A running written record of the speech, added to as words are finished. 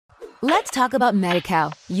Let's talk about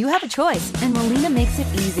Medi-Cal. You have a choice, and Molina makes it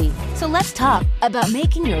easy. So let's talk about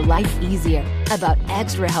making your life easier, about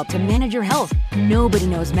extra help to manage your health. Nobody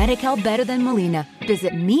knows Medi-Cal better than Molina.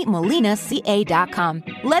 Visit meetmolinaca.com.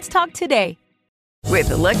 Let's talk today. With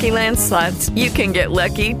the Lucky Land Slots, you can get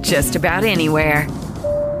lucky just about anywhere.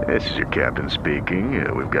 This is your captain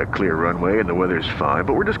speaking. We've got clear runway and the weather's fine,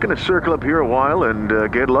 but we're just going to circle up here a while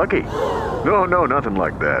and get lucky. No, nothing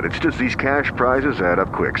like that. It's just these cash prizes add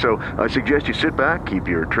up quick. So I suggest you sit back, keep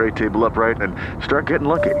your tray table upright, and start getting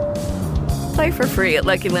lucky. Play for free at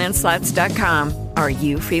LuckyLandSlots.com. Are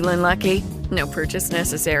you feeling lucky? No purchase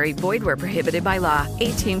necessary. Void where prohibited by law.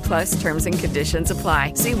 18+ terms and conditions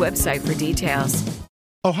apply. See website for details.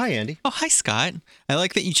 Oh, hi, Andy. Oh, hi, Scott. I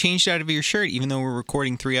like that you changed out of your shirt, even though we're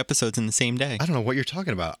recording 3 episodes in the same day. I don't know what you're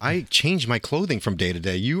talking about. I change my clothing from day to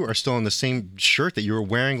day. You are still in the same shirt that you were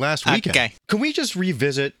wearing last weekend. Okay. Can we just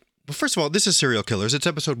revisit? Well, first of all, this is Serial Killers. It's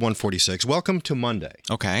episode 146. Welcome to Monday.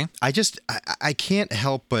 Okay. I can't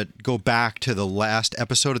help but go back to the last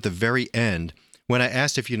episode at the very end when I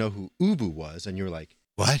asked if you know who Ubu was, and you were like,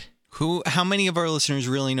 what? How many of our listeners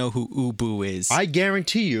really know who Ubu is? I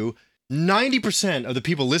guarantee you, 90% of the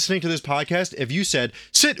people listening to this podcast, if you said,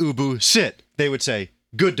 sit, Ubu, sit, they would say,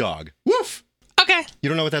 good dog. Woof. Okay. You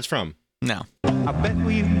don't know what that's from? No. I bet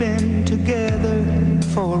we've been together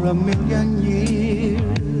for 1,000,000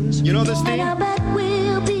 years. You know this theme? I bet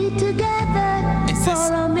we'll be together Is this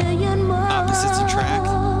for 1,000,000 more. opposites attract?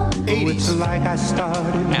 80s. It's like I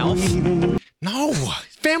started Alf? breathing. No.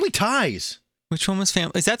 Family Ties. Which one was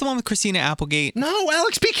family? Is that the one with Christina Applegate? No,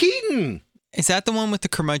 Alex P. Keaton. Is that the one with the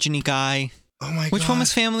curmudgeon-y guy? Oh, my God. Which one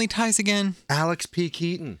was Family Ties again? Alex P.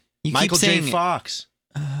 Keaton. You keep Michael saying J. it. Fox.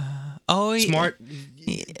 Oh, Smart.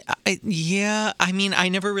 Yeah. I mean, I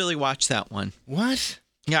never really watched that one. What?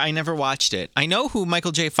 Yeah, I never watched it. I know who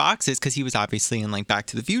Michael J. Fox is because he was obviously in like Back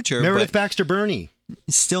to the Future. Meredith but Baxter Burney.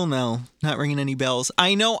 still no, not ringing any bells.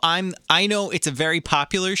 I know it's a very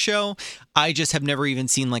popular show. I just have never even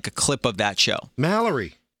seen like a clip of that show.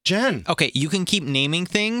 Mallory. Jen. Okay, you can keep naming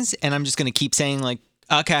things, and I'm just gonna keep saying like,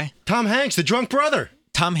 okay. Tom Hanks, the drunk brother.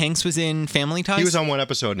 Tom Hanks was in Family Ties. He was on one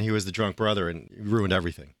episode, and he was the drunk brother, and ruined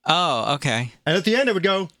everything. Oh, okay. And at the end, it would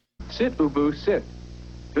go, Sit, Ubu, sit.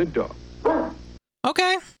 Good dog.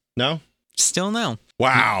 Okay. no? Still no.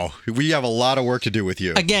 Wow. We have a lot of work to do with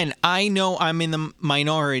you. Again, I know I'm in the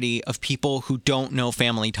minority of people who don't know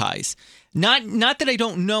Family Ties. Not that I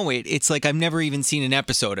don't know it. It's like I've never even seen an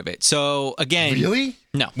episode of it. So again, Really?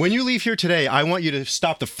 No. When you leave here today, I want you to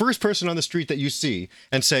stop the first person on the street that you see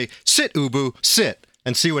and say, sit, Ubu, sit,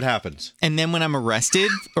 and see what happens. And then when I'm arrested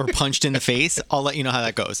or punched in the face, I'll let you know how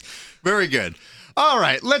that goes. Very good. All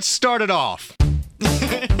right, let's start it off.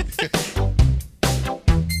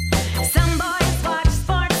 Some boys watch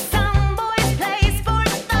sports, some boys play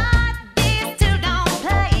sports, but these two don't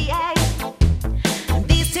play.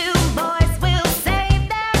 These two boys will save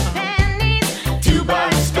their pennies to buy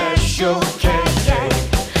special cake.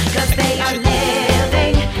 'Cause they are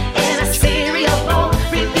living in a cereal bowl,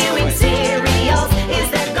 reviewing cereals is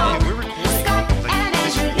their goal. Scott and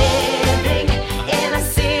Andrew living in a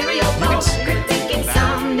cereal bowl, critiquing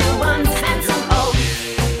some new ones and some old.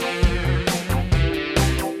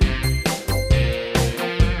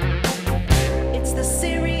 It's the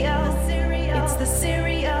cereal, it's the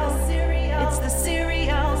cereal, it's the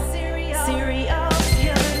cereal, cereal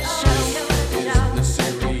killer show. The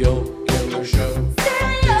Serial Killer Show.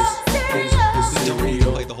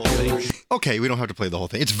 Don't play the whole thing. Okay, we don't have to play the whole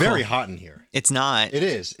thing. It's very hot in here. It's not. It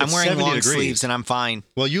is. I'm It's wearing 70 long degrees. sleeves and I'm fine.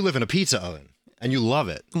 Well, you live in a pizza oven, and you love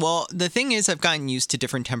it. Well, the thing is, I've gotten used to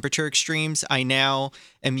different temperature extremes. I now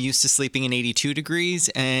am used to sleeping in 82 degrees,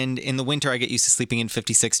 and in the winter, I get used to sleeping in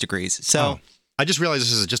 56 degrees. So, I just realized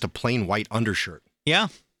this is just a plain white undershirt. yeah.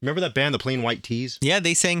 Remember that band, the Plain White Tees? Yeah,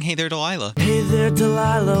 they sang Hey There, Delilah. Hey there,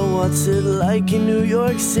 Delilah, what's it like in New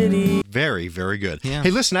York City? Very, very good. Yeah. Hey,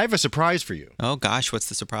 listen, I have a surprise for you. Oh, gosh, what's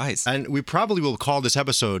the surprise? And we probably will call this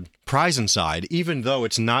episode Prize Inside, even though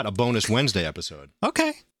it's not a bonus Wednesday episode.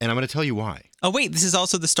 Okay. And I'm going to tell you why. Oh, wait, this is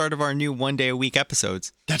also the start of our new one-day-a-week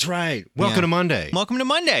episodes. That's right. Welcome Yeah. to Monday. Welcome to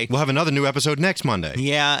Monday. We'll have another new episode next Monday.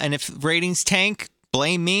 Yeah, and if ratings tank,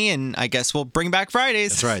 blame me, and I guess we'll bring back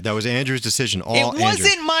Fridays. That's right. That was Andrew's decision. All It Andrew.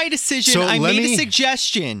 wasn't my decision. So I let made me- a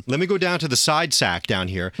suggestion. Let me go down to the side sack down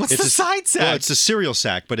here. What's It's the side sack? Well, it's a cereal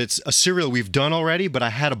sack, but it's a cereal we've done already, but I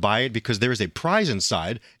had to buy it because there is a prize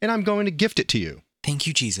inside, and I'm going to gift it to you. Thank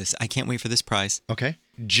you, Jesus. I can't wait for this prize. Okay?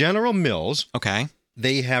 General Mills, Okay.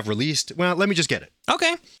 they have released, well, let me just get it.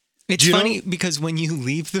 Okay. It's Do you funny know- because when you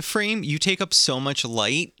leave the frame, you take up so much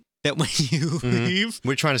light that when you leave,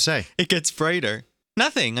 What are you trying to say? it gets brighter.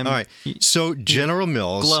 Nothing. I'm All right. So General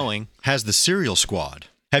Mills glowing. has the Cereal Squad.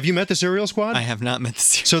 Have you met the Cereal Squad? I have not met the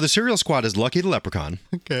Cereal. So the Cereal Squad is Lucky the Leprechaun,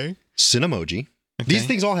 Okay. Cinemoji. Okay. These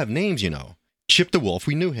things all have names, you know. Chip the Wolf,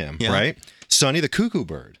 we knew him, Yeah. right? Sonny the Cuckoo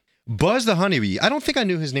Bird. Buzz the Honeybee. I don't think I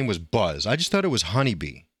knew his name was Buzz. I just thought it was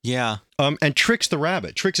Honeybee. Yeah. And Trix the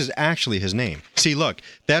Rabbit. Trix is actually his name. See, look,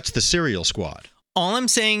 that's the Cereal Squad. All I'm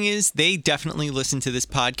saying is they definitely listen to this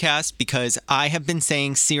podcast because I have been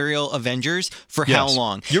saying Serial Avengers for how Yes,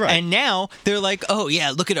 long? you're right. And now they're like, oh,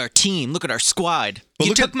 yeah, look at our team. Look at our squad. But You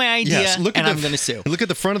look took at- my idea yes, look and at I'm going to sue. Look at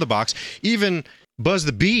the front of the box. Even Buzz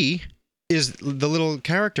the Bee is the little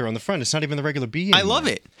character on the front. It's not even the regular bee I anymore. love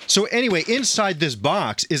it. So anyway, inside this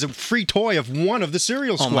box is a free toy of one of the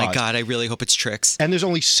Cereal Oh Squads. my God, I really hope it's Trix. And there's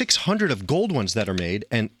only 600 of gold ones that are made,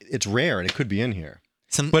 and it's rare, and it could be in here.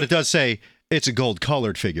 But it does say it's a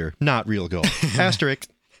gold-colored figure, not real gold. Asterisk.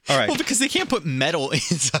 All right. Well, because they can't put metal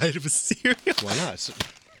inside of a cereal. Why not?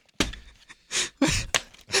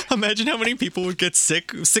 Imagine how many people would get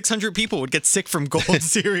sick. 600 people would get sick from gold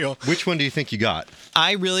cereal. Which one do you think you got?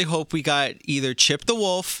 I really hope we got either Chip the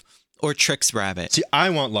Wolf or Trix Rabbit. See, I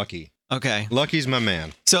want Lucky. Okay. Lucky's my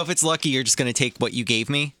man. So if it's Lucky, you're just going to take what you gave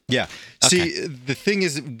me? Yeah. Okay. See, the thing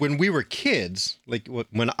is, when we were kids, like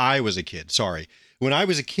when I was a kid, when I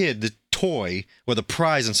was a kid, the toy or the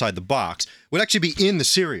prize inside the box would actually be in the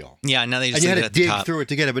cereal. Yeah, now they And just you leave had it to at the dig top. through it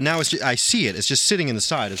to get it, but now I see it. It's just sitting in the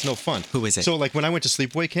side. It's no fun. Who is it? So, like when I went to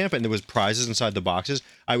sleepaway camp and there was prizes inside the boxes,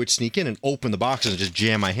 I would sneak in and open the boxes and just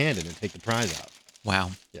jam my hand in and take the prize out.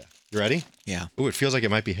 Wow. Yeah. You ready? Yeah. Ooh, it feels like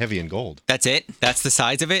it might be heavy in gold. That's it? That's the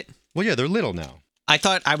size of it? Well, yeah, they're little now. I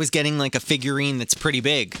thought I was getting like a figurine that's pretty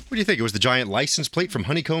big. What do you think? It was the giant license plate from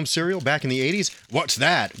Honeycomb cereal back in the 80s? What's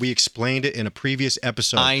that? We explained it in a previous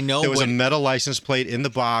episode. I know There was what- a metal license plate in the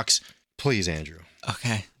box. Please, Andrew.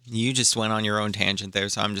 Okay. You just went on your own tangent there,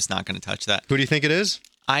 so I'm just not going to touch that. Who do you think it is?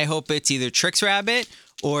 I hope it's either Trix Rabbit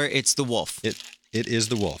or it's the wolf. It is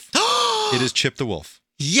the wolf. It is Chip the Wolf.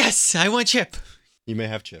 Yes, I want Chip. You may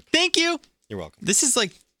have Chip. Thank you. You're welcome. This is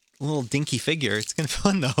like a little dinky figure. It's going to be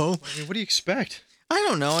fun though. I mean, what do you expect? I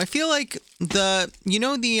don't know. I feel like the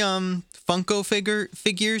Funko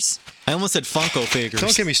figures. I almost said Funko figures.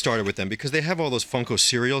 Don't get me started with them because they have all those Funko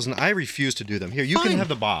cereals and I refuse to do them. Here, you Fine. can have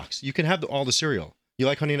the box. You can have all the cereal. You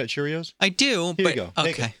like Honey Nut Cheerios? I do, Here but you go.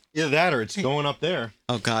 Take okay. it. Either that or it's going up there.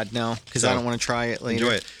 Oh God, no, because I don't want to try it later.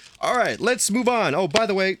 Enjoy it. All right, let's move on. Oh, by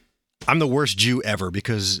the way, I'm the worst Jew ever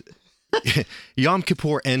because Yom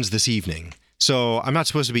Kippur ends this evening. So I'm not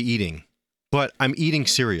supposed to be eating, but I'm eating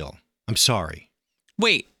cereal. I'm sorry.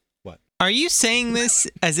 Wait. What? Are you saying this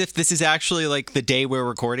as if this is actually like the day we're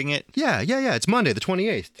recording it? Yeah. It's Monday, the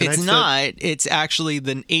 28th. It's not. It's actually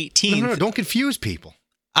the 18th. No, don't confuse people.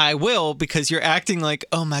 I will, because you're acting like,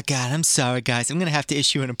 oh my God, I'm sorry, guys. I'm going to have to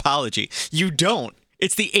issue an apology. You don't.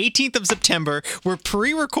 It's the 18th of September. We're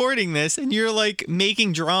pre-recording this, and you're like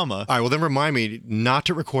making drama. All right, well, then remind me not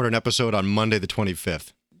to record an episode on Monday, the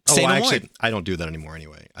 25th. Say no actually, more. I don't do that anymore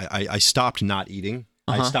anyway. I stopped not eating.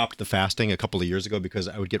 I stopped the fasting a couple of years ago because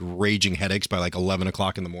I would get raging headaches by like 11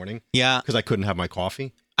 o'clock in the morning. Yeah. Because I couldn't have my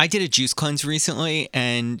coffee. I did a juice cleanse recently,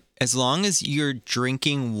 and as long as you're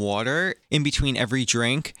drinking water in between every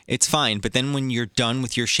drink, it's fine. But then when you're done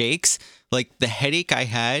with your shakes, like the headache I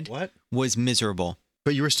had was miserable.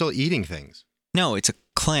 But you were still eating things. No, it's a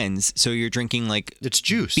cleanse. So you're drinking like it's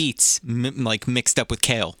juice, beets, like mixed up with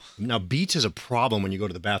kale. Now, beets is a problem when you go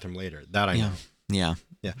to the bathroom later. That I know. Yeah.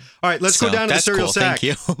 All right, let's go down to the that's cereal cool. sack.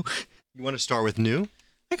 Thank you. You want to start with new?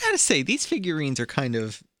 I gotta say, these figurines are kind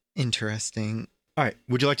of interesting. All right,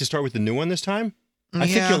 would you like to start with the new one this time? I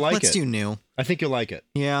think Yeah, you'll like it. let's do new. I think you'll like it.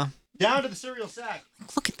 Yeah. Down to the cereal sack.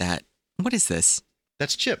 Look at that. What is this?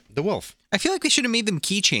 That's Chip, the wolf. I feel like they should have made them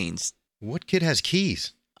keychains. What kid has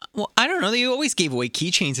keys? Well, I don't know. They always gave away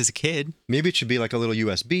keychains as a kid. Maybe it should be like a little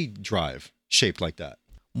USB drive shaped like that.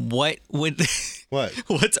 What would... What?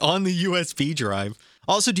 What's on the USB drive?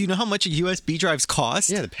 Also, do you know how much USB drives cost?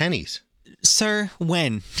 Yeah, the pennies. Sir,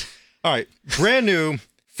 when? All right, brand new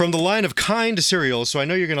from the line of Kind cereals, so I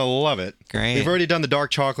know you're going to love it. Great. We've already done the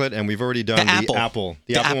dark chocolate, and we've already done the apple.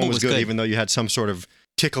 The apple one was good, even though you had some sort of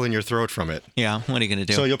tickle in your throat from it. Yeah, what are you going to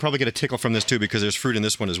do? So you'll probably get a tickle from this too because there's fruit in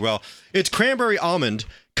this one as well. It's cranberry almond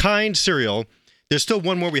Kind cereal. There's still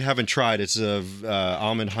one more we haven't tried. It's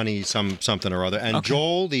almond honey something or other. And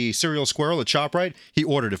Joel, the cereal squirrel at ShopRite, he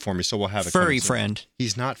ordered it for me, so we'll have it. Furry friend.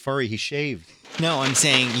 He's not furry. He's shaved. No, I'm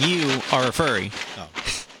saying you are a furry. Oh.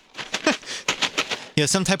 You have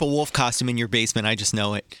some type of wolf costume in your basement. I just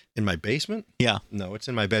know it. In my basement? Yeah. No, it's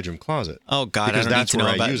in my bedroom closet. Oh, God. Because I don't that's need to know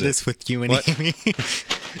where I about use this it. with you and What? Amy.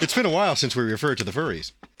 It's been a while since we referred to the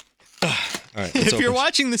furries. All right. let's If you're open-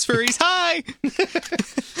 watching this, furries, hi.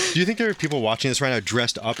 Do you think there are people watching this right now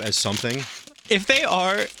dressed up as something? If they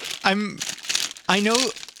are, I know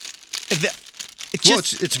that. Well,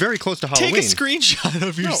 it's very close to Halloween. Take a screenshot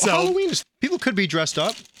of No, yourself. Halloween is. People could be dressed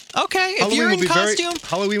up. Okay, if you're in costume,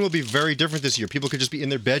 Halloween will be very different this year. People could just be in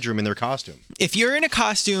their bedroom in their costume. if you're in a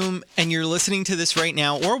costume and you're listening to this right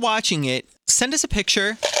now or watching it, send us a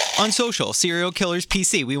picture on social. Serial Killers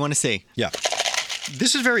PC. We want to see. Yeah.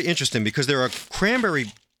 This is very interesting because there are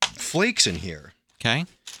cranberry flakes in here. Okay.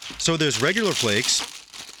 So there's regular flakes,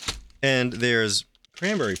 and there's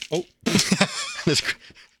cranberry. Oh,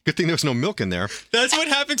 good thing there was no milk in there. That's what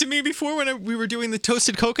happened to me before when we were doing the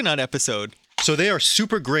toasted coconut episode. So they are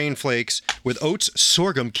super grain flakes with oats,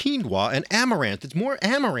 sorghum, quinoa, and amaranth. It's more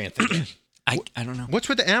amaranth again. I don't know. What's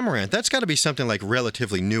with the amaranth? That's got to be something like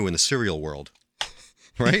relatively new in the cereal world,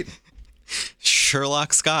 right?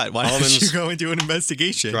 Sherlock Scott. Why don't you go and do an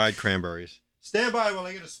investigation? Dried cranberries. Stand by while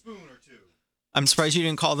I get a spoon or two. I'm surprised you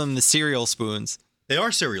didn't call them the cereal spoons. They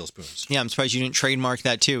are cereal spoons. Yeah, I'm surprised you didn't trademark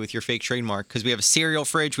that too with your fake trademark because we have a cereal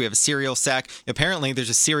fridge, we have a cereal sack. Apparently, there's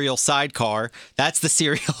a cereal sidecar. That's the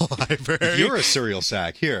cereal library. You're a cereal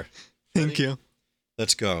sack. Here. Thank you.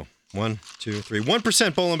 Let's go. 1, 2, 3.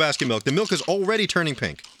 1% bowl and basket milk. The milk is already turning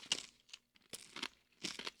pink.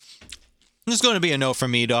 This is going to be a no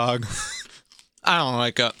from me, dog. I don't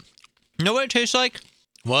like it. You know what it tastes like?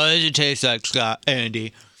 What does it taste like, Scott?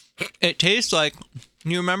 Andy? It tastes like,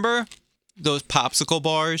 you remember those popsicle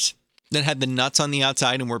bars that had the nuts on the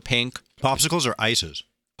outside and were pink? Popsicles or ices?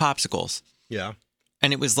 Popsicles. Yeah.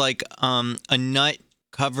 And it was like a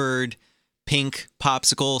nut-covered pink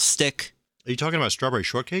popsicle stick. Are you talking about strawberry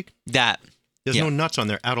shortcake? That. There's Yeah. no nuts on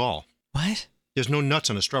there at all. What? There's no nuts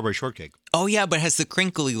on a strawberry shortcake. Oh, yeah, but it has the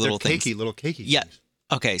crinkly little They're things. cakey, little cakey. Yeah. things.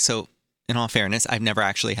 Okay, so in all fairness, I've never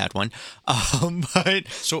actually had one. But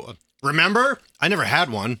So, remember? I never had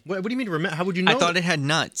one. What do you mean remember? How would you know? I thought it had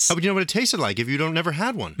nuts. How would you know what it tasted like if you never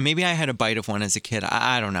had one? Maybe I had a bite of one as a kid.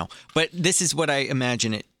 I don't know. But this is what I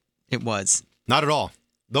imagine it was. Not at all.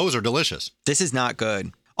 Those are delicious. This is not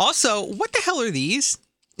good. Also, what the hell are these?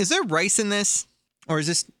 Is there rice in this? Or is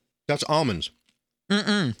this... That's almonds.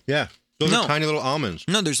 Mm-mm. Yeah. Those No. are tiny little almonds.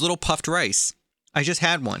 No, there's little puffed rice. I just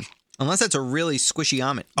had one. Unless that's a really squishy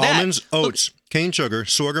almond. Almonds, oats, cane sugar,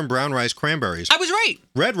 sorghum, brown rice, cranberries. I was right.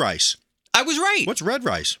 Red rice. I was right. What's red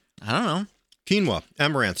rice? I don't know. Quinoa,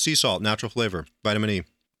 amaranth, sea salt, natural flavor, vitamin E.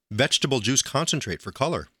 Vegetable juice concentrate for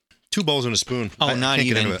color. 2 bowls and a spoon. Oh, I not can't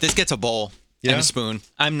get even. into it. This gets a bowl Yeah? and a spoon.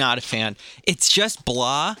 I'm not a fan. It's just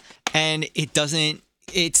blah, and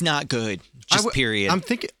it's not good. Just period. I'm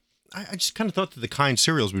thinking, I just kind of thought that the kind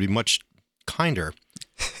cereals would be much kinder.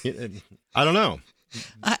 I don't know.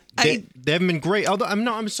 They haven't been great. Although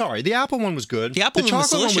I'm sorry. The apple one was good. The apple one was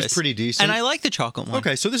chocolate one delicious. was pretty decent. And I like the chocolate one.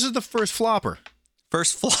 Okay, so this is the first flopper.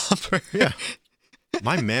 First flopper. Yeah.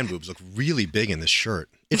 My man boobs look really big in this shirt.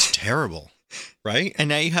 It's terrible, right? And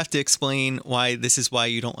now you have to explain why this is why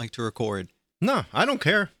you don't like to record. No, I don't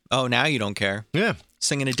care. Oh, now you don't care. Yeah.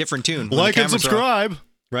 Singing a different tune. when the Like and cameras are off. subscribe,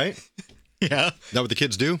 right? Yeah. Is that what the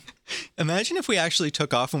kids do? Imagine if we actually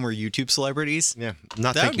took off and we're YouTube celebrities. Yeah.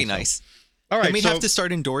 Not That would be thinking so. nice. All right. And we'd so, have to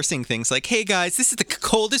start endorsing things like, hey guys, this is the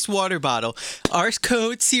coldest water bottle. Our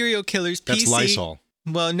code Serial Killers PC. That's Lysol.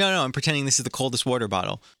 Well, no, I'm pretending this is the coldest water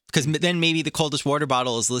bottle. Because then maybe the coldest water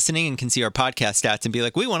bottle is listening and can see our podcast stats and be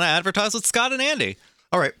like, we want to advertise with Scott and Andy.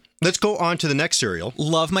 All right. Let's go on to the next cereal.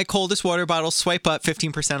 Love my coldest water bottle. Swipe up,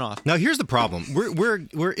 15% off. Now, here's the problem.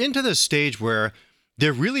 We're into this stage where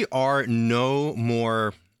there really are no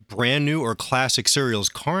more brand new or classic cereals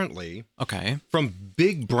currently. Okay. From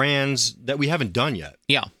big brands that we haven't done yet.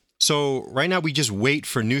 Yeah. So right now we just wait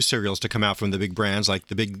for new cereals to come out from the big brands, like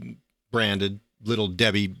the big branded Little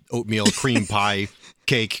Debbie oatmeal cream pie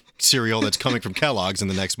cake cereal that's coming from Kellogg's in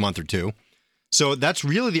the next month or two. So that's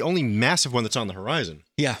really the only massive one that's on the horizon.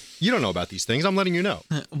 Yeah. You don't know about these things. I'm letting you know.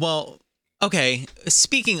 Well, okay.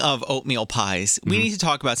 Speaking of oatmeal pies, we need to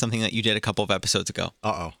talk about something that you did a couple of episodes ago.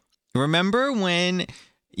 Uh-oh. Remember when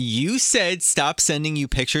you said stop sending you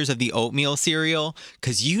pictures of the oatmeal cereal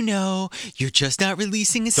because you're just not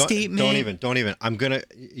releasing a statement? Don't even.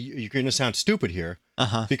 You're gonna sound stupid here.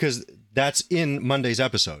 Because that's in Monday's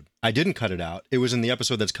episode. I didn't cut it out. It was in the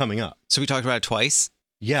episode that's coming up. So we talked about it twice?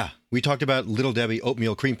 Yeah. We talked about Little Debbie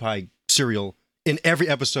oatmeal cream pie cereal in every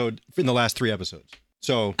episode in the last 3 episodes.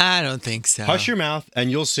 So I don't think so. hush your mouth and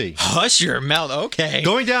you'll see. Hush your mouth. Okay.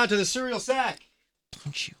 Going down to the cereal sack.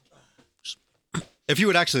 Don't you? If you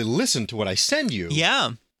would actually listen to what I send you,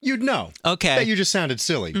 Yeah. you'd know Okay. that you just sounded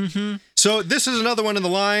silly. So this is another one in the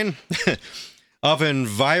line. of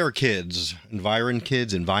Environ Kids,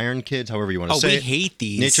 however you want to say we it. hate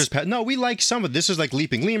these. Nature's Pet. No, we like some of this. Is like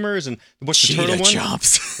Leaping Lemurs and what's the Cheetah turtle one?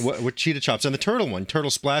 Chops. What Cheetah Chops and the turtle one, Turtle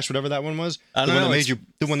Splash, whatever that one was. I The don't one know,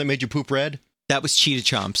 the one that made you poop red. That was Cheetah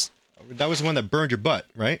Chomps. That was the one that burned your butt,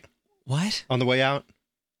 right? What? On the way out.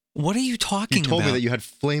 What are you talking You told about? me that you had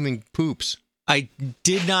flaming poops. I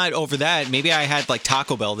did not over that. Maybe I had like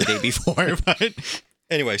Taco Bell the day before, but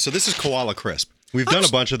Anyway, so this is Koala Crisp. We've done a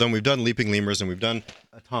bunch of them. We've done Leaping Lemurs, and we've done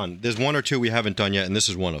a ton. There's one or two we haven't done yet, and this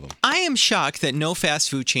is one of them. I am shocked that no fast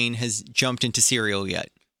food chain has jumped into cereal yet.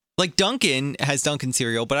 Like Dunkin' has Dunkin'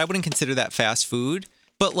 cereal, but I wouldn't consider that fast food.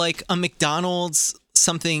 But like a McDonald's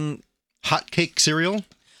something, Hot cake cereal?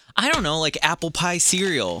 I don't know, like apple pie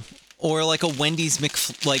cereal or like a Wendy's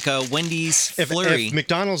Flurry. If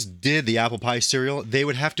McDonald's did the apple pie cereal, they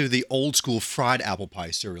would have to do the old school fried apple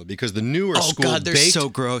pie cereal because the newer Oh school God, they're baked so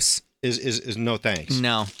gross. is no thanks.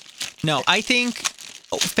 No. I think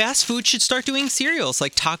fast food should start doing cereals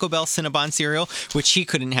like Taco Bell Cinnabon cereal, which he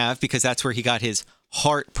couldn't have because that's where he got his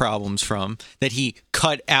heart problems from, that he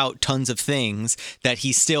cut out tons of things, that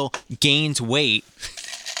he still gains weight.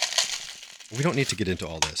 We don't need to get into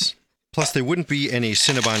all this. Plus, there wouldn't be any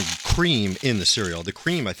Cinnabon cream in the cereal. The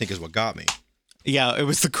cream, I think, is what got me. Yeah, it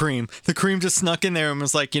was the cream. The cream just snuck in there and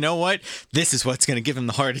was like, you know what? This is what's going to give him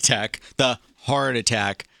the heart attack. The heart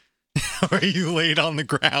attack. Are you laid on the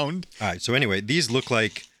ground? All right. So anyway, these look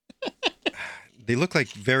like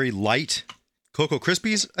very light Cocoa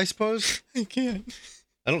Krispies, I suppose. I can't.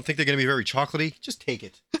 I don't think they're going to be very chocolatey. Just take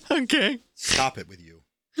it. Okay. Stop it with you.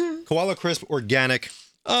 Koala Crisp organic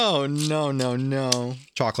Oh, no.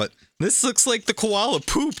 chocolate. This looks like the koala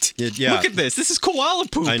pooped. Yeah. Look at this. This is koala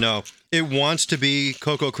poop. I know. It wants to be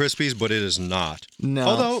Cocoa Krispies, but it is not. No.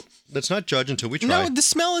 Although, let's not judge until we try. No, the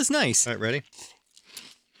smell is nice. All right, ready?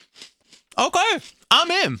 Okay.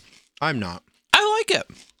 I'm in. I'm not. I like it.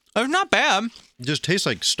 It's not bad. It just tastes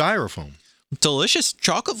like styrofoam. Delicious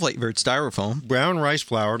chocolate flavored styrofoam. Brown rice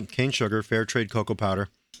flour, cane sugar, fair trade cocoa powder,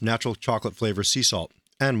 natural chocolate flavor, sea salt,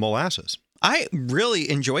 and molasses. I really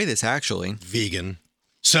enjoy this, actually. Vegan.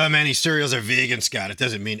 So many cereals are vegan, Scott. It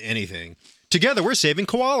doesn't mean anything. Together, we're saving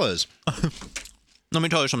koalas. Let me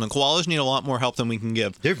tell you something. Koalas need a lot more help than we can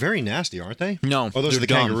give. They're very nasty, aren't they? No. Oh, those are the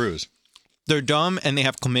dumb. kangaroos. They're dumb and they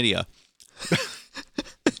have chlamydia.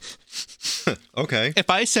 Okay. If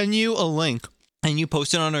I send you a link and you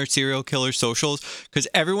post it on our serial killer socials, because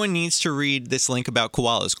everyone needs to read this link about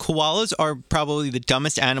koalas. Koalas are probably the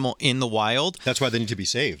dumbest animal in the wild. That's why they need to be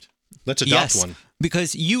saved. Let's adopt one.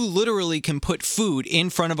 Because you literally can put food in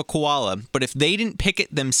front of a koala, but if they didn't pick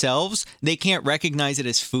it themselves, they can't recognize it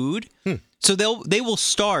as food. So they will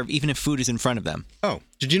starve even if food is in front of them. Oh,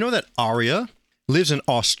 did you know that Aria lives in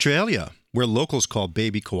Australia, where locals call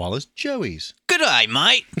baby koalas joeys? Good day,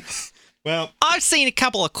 mate. Well, I've seen a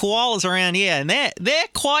couple of koalas around here, and they're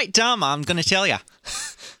quite dumb, I'm going to tell you.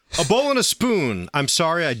 a bowl and a spoon. I'm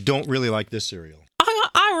sorry, I don't really like this cereal.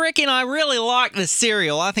 I reckon I really like the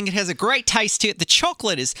cereal. I think it has a great taste to it. The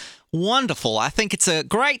chocolate is wonderful. I think it's a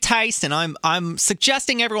great taste, and I'm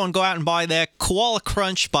suggesting everyone go out and buy their Koala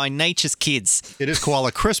Crunch by Nature's Kids. It is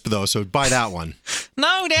Koala Crisp, though, so buy that one.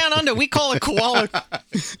 No, down under, we call it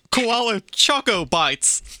Koala Choco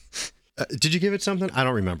Bites. Did you give it something? I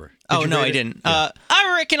don't remember. Oh, you no, rate I it? didn't. Yeah.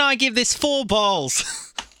 I reckon I give this 4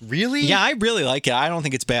 balls. Really? Yeah, I really like it. I don't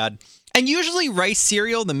think it's bad. And usually rice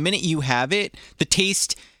cereal, the minute you have it, the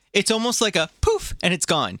taste, it's almost like a poof and it's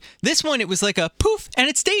gone. This one, it was like a poof and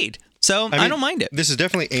it stayed. So I don't mind it. This is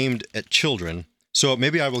definitely aimed at children, so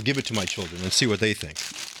maybe I will give it to my children and see what they think.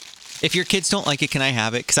 If your kids don't like it, can I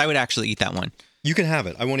have it? Because I would actually eat that one. You can have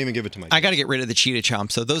it. I won't even give it to my kids. I got to get rid of the Cheetah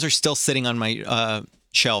Chomps, so those are still sitting on my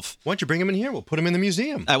shelf. Why don't you bring them in here? We'll put them in the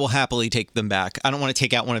museum. I will happily take them back. I don't want to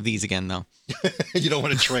take out one of these again, though. You don't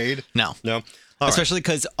want to trade? No. No? All especially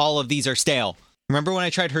because all of these are stale. Remember when I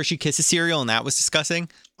tried Hershey Kisses cereal and that was disgusting?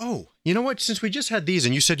 Oh, you know what? Since we just had these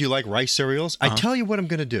and you said you like rice cereals, I tell you what I'm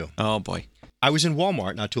going to do. Oh, boy. I was in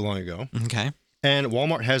Walmart not too long ago. Okay. And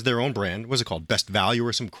Walmart has their own brand. What's it called? Best Value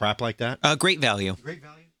or some crap like that? Great Value. Great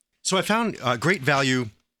Value. So I found Great Value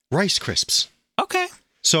Rice Crisps. Okay.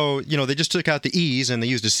 So, they just took out the E's and they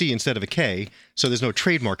used a C instead of a K, so there's no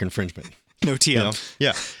trademark infringement. No TM.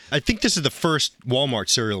 Yeah. I think this is the first Walmart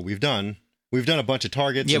cereal we've done. We've done a bunch of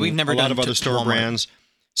Targets. Yeah, and we've never a lot done of other store Walmart. brands.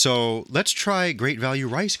 So let's try Great Value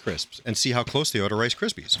Rice Crisps and see how close they are to Rice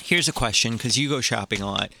Krispies. Here's a question, because you go shopping a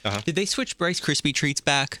lot. Did they switch Rice Krispie treats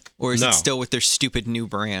back, or is No. it still with their stupid new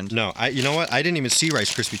brand? No, you know what? I didn't even see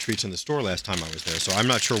Rice Krispie treats in the store last time I was there, so I'm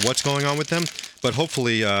not sure what's going on with them. But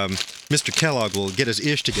hopefully, Mr. Kellogg will get his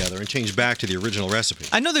ish together and change back to the original recipe.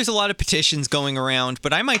 I know there's a lot of petitions going around,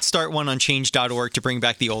 but I might start one on change.org to bring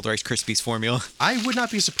back the old Rice Krispies formula. I would not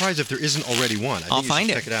be surprised if there isn't already one. I think I'll you should find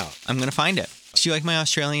it. Check it out. I'm going to find it. Do you like my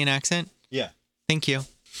Australian accent? Yeah. Thank you.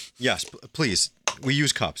 Yes, please. We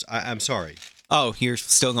use cups. I'm sorry. Oh, you're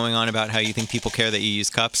still going on about how you think people care that you use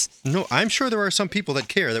cups? No, I'm sure there are some people that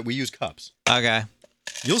care that we use cups. Okay.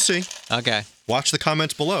 You'll see. Okay. Watch the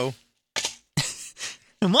comments below.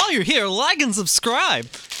 And while you're here, like and subscribe.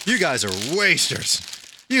 You guys are wasters.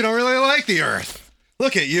 You don't really like the earth.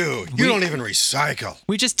 Look at you. You don't even recycle.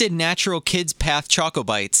 We just did Natural Kids Path Choco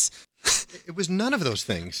Bites. It was none of those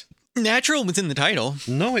things. Natural was in the title.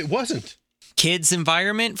 No, it wasn't. Kids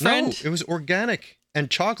environment, friend? No, it was organic and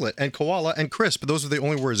chocolate and koala and crisp. Those are the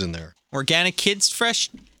only words in there. Organic kids fresh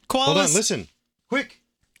koalas? Hold on, listen. Quick.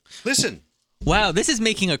 Listen. Wow, this is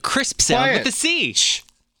making a crisp sound Quiet. with the C. Shh.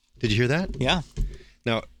 Did you hear that? Yeah.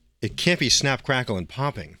 Now, it can't be snap, crackle, and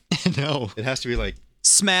popping. No. It has to be like...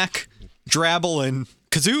 Smack, drabble, and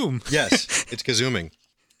kazoom. Yes, it's kazooming.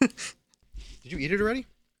 Did you eat it already?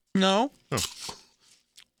 No. Oh.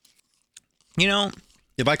 You know...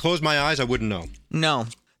 If I closed my eyes, I wouldn't know. No.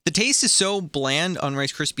 The taste is so bland on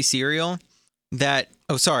Rice Krispie cereal that...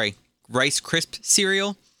 Oh, sorry. Rice Crisp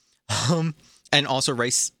cereal. And also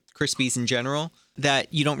Rice Krispies in general,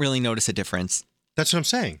 that you don't really notice a difference. That's what I'm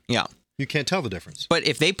saying. Yeah. You can't tell the difference. But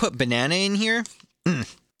if they put banana in here... Who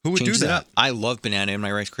would do changes it that? up. I love banana in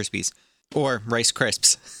my Rice Krispies. Or Rice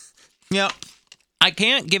Crisps. Yeah. I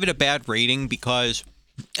can't give it a bad rating because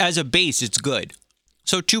as a base, it's good.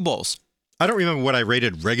 So 2 bowls. I don't remember what I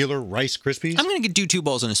rated regular Rice Krispies. I'm going to do 2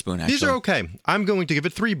 bowls and a spoon, actually. These are okay. I'm going to give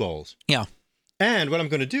it 3 bowls. Yeah. And what I'm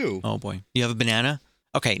going to do... Oh, boy. You have a banana?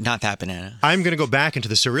 Okay, not that banana. I'm going to go back into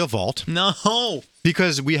the cereal vault. No.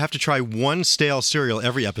 Because we have to try one stale cereal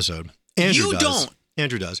every episode. Andrew You does. don't.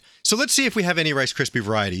 Andrew does. So let's see if we have any Rice Krispie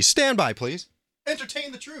varieties. Stand by, please.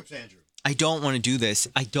 Entertain the troops, Andrew. I don't want to do this.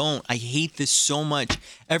 I don't. I hate this so much.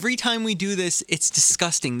 Every time we do this, it's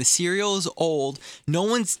disgusting. The cereal is old. No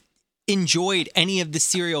one's enjoyed any of the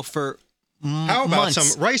cereal for How about months.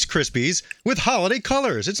 some Rice Krispies with holiday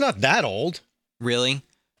colors? It's not that old. Really?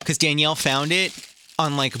 Because Danielle found it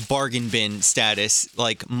on like bargain bin status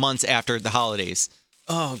like months after the holidays.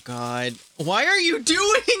 Oh, God. Why are you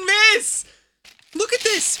doing this? Look at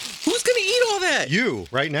this. Who's going to eat all that? You,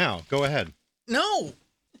 right now. Go ahead. No.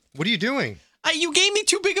 What are you doing? You gave me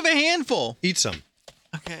too big of a handful. Eat some.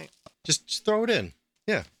 Okay. Just throw it in.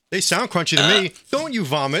 Yeah. They sound crunchy to me. Don't you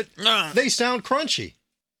vomit. They sound crunchy.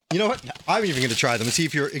 You know what? I'm even going to try them and see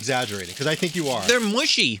if you're exaggerating, because I think you are. They're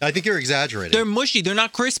mushy. I think you're exaggerating. They're mushy. They're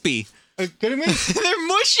not crispy. Are you kidding me? They're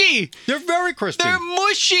mushy. They're very crispy. They're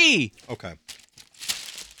mushy. Okay.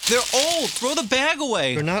 They're old. Throw the bag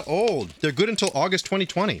away. They're not old. They're good until August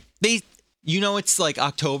 2020. It's like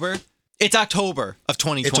October. It's October of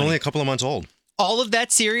 2020. It's only a couple of months old. All of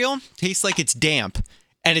that cereal tastes like it's damp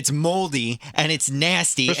and it's moldy and it's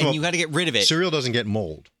nasty First of and all, you got to get rid of it. Cereal doesn't get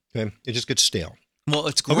mold. Okay, it just gets stale. Well,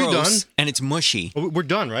 it's Are we gross done? and it's mushy. Oh, we're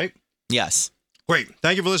done, right? Yes. Great.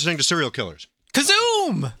 Thank you for listening to Serial Killers.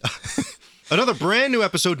 Kazoom! Another brand new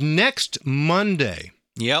episode next Monday.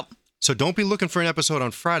 Yep. So don't be looking for an episode on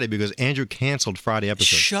Friday because Andrew canceled Friday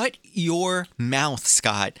episode. Shut your mouth,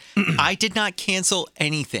 Scott. I did not cancel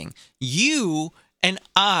anything. You and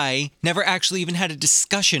I never actually even had a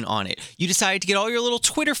discussion on it. You decided to get all your little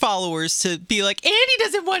Twitter followers to be like, Andy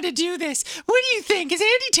doesn't want to do this. What do you think? Is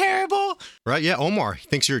Andy terrible? Right? Yeah, Omar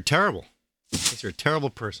thinks you're terrible. He thinks you're a terrible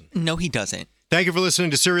person. No, he doesn't. Thank you for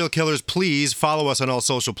listening to Serial Killers. Please follow us on all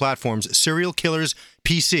social platforms. Serial Killers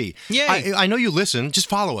PC. Yay. I know you listen. Just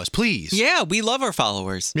follow us, please. Yeah, we love our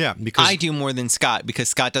followers. Yeah, because... I do more than Scott because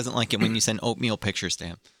Scott doesn't like it when you send oatmeal pictures to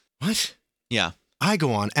him. What? Yeah. I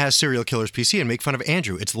go on as Serial Killers PC and make fun of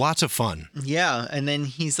Andrew. It's lots of fun. Yeah, and then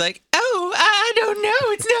he's like, oh, I don't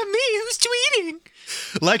know. It's not me. Who's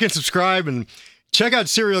tweeting? Like and subscribe and check out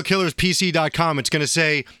serialkillerspc.com. It's going to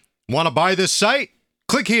say, want to buy this site?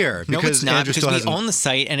 Click here. No, it's not, Andrew because still we hasn't... own the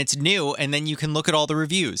site and it's new, and then you can look at all the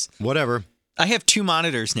reviews. Whatever. I have 2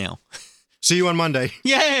 monitors now. See you on Monday.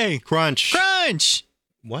 Yay! Crunch. Crunch!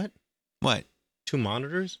 What? What? 2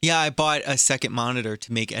 monitors? Yeah, I bought a second monitor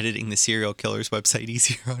to make editing the Serial Killers website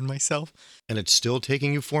easier on myself. And it's still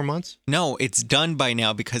taking you 4 months? No, it's done by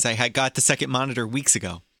now because I had got the second monitor weeks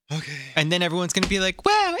ago. Okay. And then everyone's going to be like,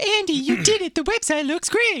 wow, Andy, you did it. The website looks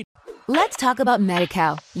great. Let's talk about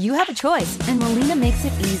Medi-Cal. You have a choice, and Molina makes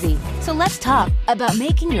it easy. So let's talk about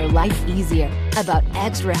making your life easier, about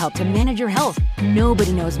extra help to manage your health.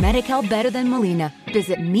 Nobody knows Medi-Cal better than Molina.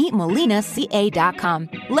 Visit meetmolinaca.com.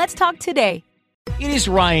 Let's talk today. It is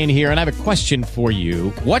Ryan here, and I have a question for you.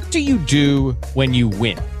 What do you do when you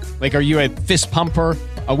win? Like, are you a fist pumper,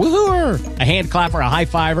 a woohooer, a hand clapper, a high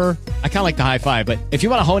fiver? I kind of like the high five, but if you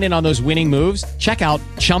want to hone in on those winning moves, check out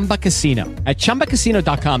Chumba Casino. At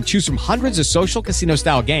ChumbaCasino.com, choose from hundreds of social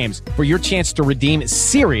casino-style games for your chance to redeem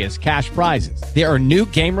serious cash prizes. There are new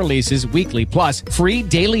game releases weekly, plus free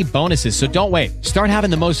daily bonuses. So don't wait. Start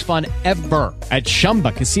having the most fun ever at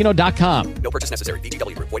ChumbaCasino.com. No purchase necessary.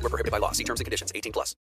 VGW Group. Void where prohibited by law. See terms and conditions. 18+.